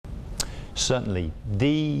Certainly.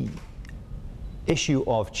 The issue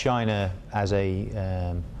of China as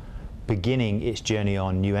a beginning its journey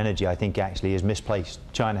on new energy, I think actually is misplaced.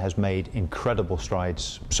 China has made incredible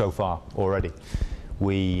strides so far already.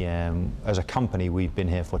 We, as a company, we've been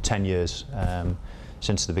here for 10 years,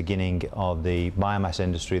 since the beginning of the biomass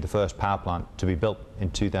industry, the first power plant to be built in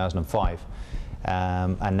 2005.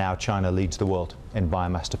 And now China leads the world in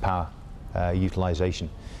biomass to power utilization.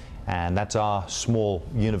 And that's our small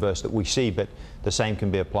universe that we see, but the same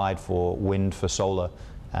can be applied for wind, for solar.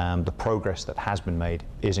 The progress that has been made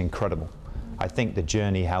is incredible. I think the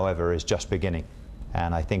journey, however, is just beginning.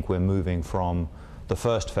 And I think we're moving from the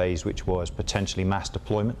first phase, which was potentially mass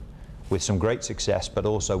deployment, with some great success, but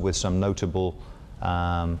also with some notable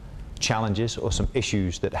challenges or some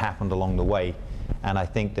issues that happened along the way. And I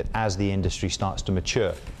think that as the industry starts to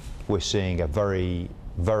mature, we're seeing a very,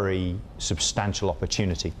 very substantial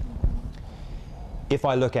opportunity. If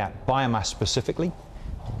I look at biomass specifically,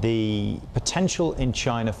 the potential in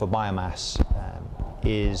China for biomass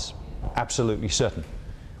is absolutely certain.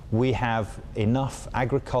 We have enough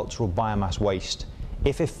agricultural biomass waste,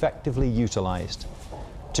 if effectively utilized,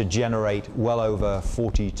 to generate well over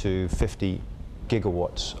 40 to 50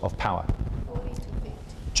 gigawatts of power.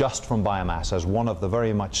 Just from biomass, as one of the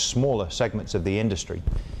very much smaller segments of the industry.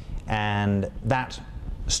 And that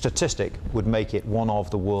statistic would make it one of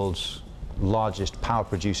the world's largest power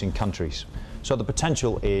producing countries. So the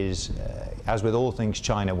potential is, as with all things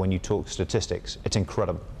China, when you talk statistics, it's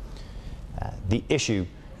incredible. The issue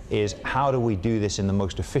is, how do we do this in the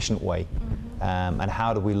most efficient way, and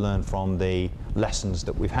how do we learn from the lessons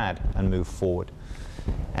that we've had and move forward.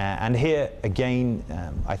 And here again,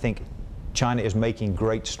 I think China is making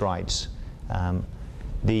great strides.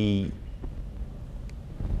 The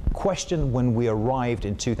question when we arrived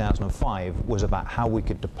in 2005 was about how we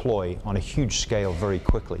could deploy on a huge scale very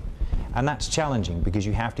quickly. And that's challenging because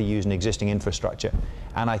you have to use an existing infrastructure.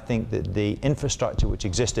 And I think that the infrastructure which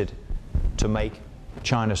existed to make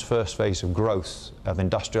China's first phase of growth, of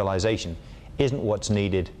industrialization, isn't what's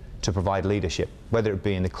needed to provide leadership, whether it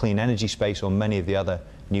be in the clean energy space or many of the other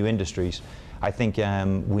new industries. I think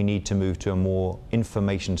we need to move to a more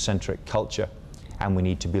information-centric culture, and we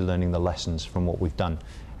need to be learning the lessons from what we've done.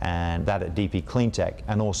 And that at DP Cleantech,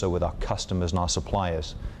 and also with our customers and our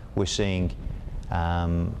suppliers, we're seeing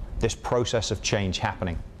this process of change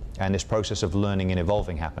happening, and this process of learning and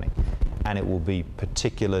evolving happening. And it will be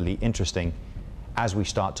particularly interesting as we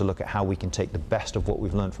start to look at how we can take the best of what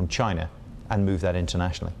we've learned from China and move that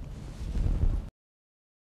internationally.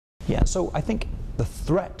 Yeah, so I think the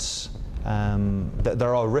threats, that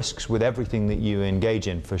there are risks with everything that you engage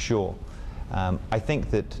in, for sure. I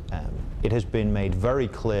think that it has been made very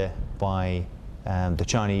clear by the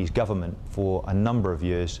Chinese government for a number of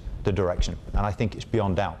years the direction, and I think it's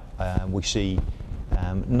beyond doubt. We see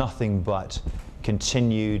nothing but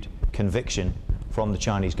continued conviction from the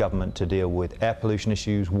Chinese government to deal with air pollution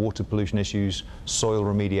issues, water pollution issues, soil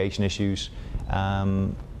remediation issues.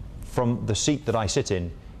 From the seat that I sit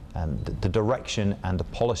in, the direction and the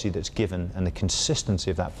policy that's given and the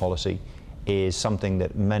consistency of that policy is something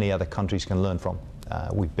that many other countries can learn from.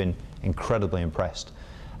 We've been incredibly impressed.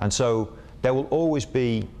 And so there will always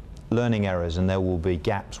be learning errors, and there will be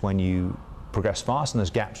gaps when you progress fast, and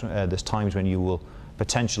there's times when you will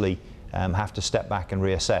potentially have to step back and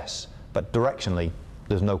reassess. But directionally,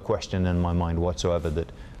 there's no question in my mind whatsoever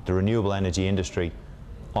that the renewable energy industry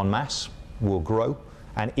en masse will grow,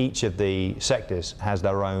 and each of the sectors has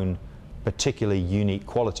their own particularly unique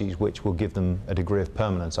qualities which will give them a degree of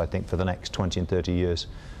permanence, I think, for the next 20 and 30 years.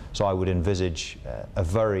 So I would envisage a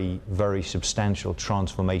very, very substantial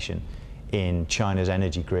transformation in China's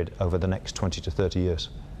energy grid over the next 20 to 30 years.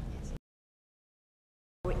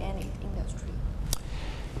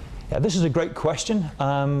 Yeah, this is a great question.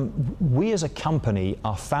 We as a company,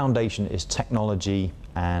 our foundation is technology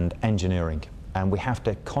and engineering, and we have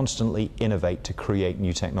to constantly innovate to create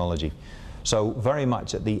new technology. So very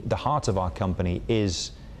much at the heart of our company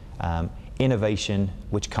is innovation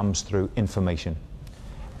which comes through information.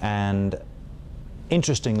 And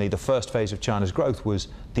interestingly, the first phase of China's growth was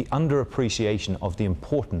the underappreciation of the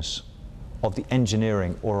importance of the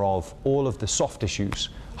engineering, or of all of the soft issues.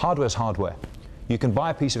 Hardware is hardware. You can buy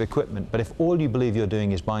a piece of equipment, but if all you believe you're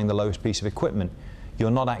doing is buying the lowest piece of equipment,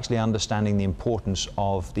 you're not actually understanding the importance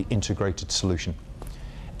of the integrated solution.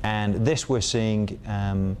 And this we're seeing,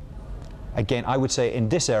 again, I would say in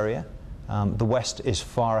this area, the West is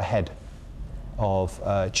far ahead of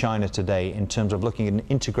China today in terms of looking at an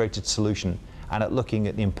integrated solution and at looking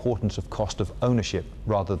at the importance of cost of ownership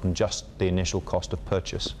rather than just the initial cost of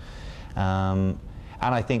purchase. And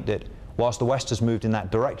I think that whilst the West has moved in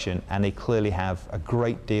that direction, and they clearly have a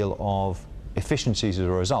great deal of efficiencies as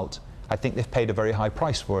a result, I think they've paid a very high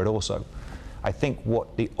price for it also. I think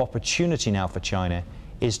what the opportunity now for China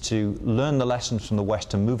is to learn the lessons from the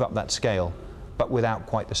West to move up that scale, but without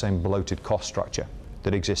quite the same bloated cost structure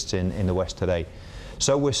that exists in the West today.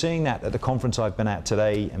 So we're seeing that at the conference I've been at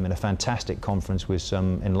today. I'm in a fantastic conference with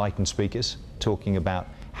some enlightened speakers talking about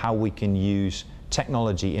how we can use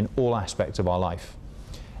technology in all aspects of our life.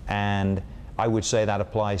 And I would say that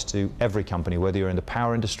applies to every company, whether you're in the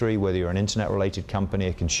power industry, whether you're an internet-related company,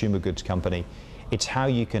 a consumer goods company. It's how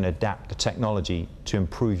you can adapt the technology to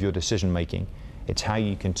improve your decision making. It's how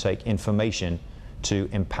you can take information to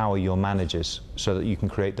empower your managers so that you can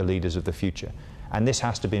create the leaders of the future. And this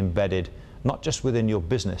has to be embedded not just within your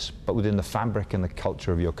business, but within the fabric and the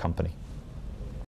culture of your company.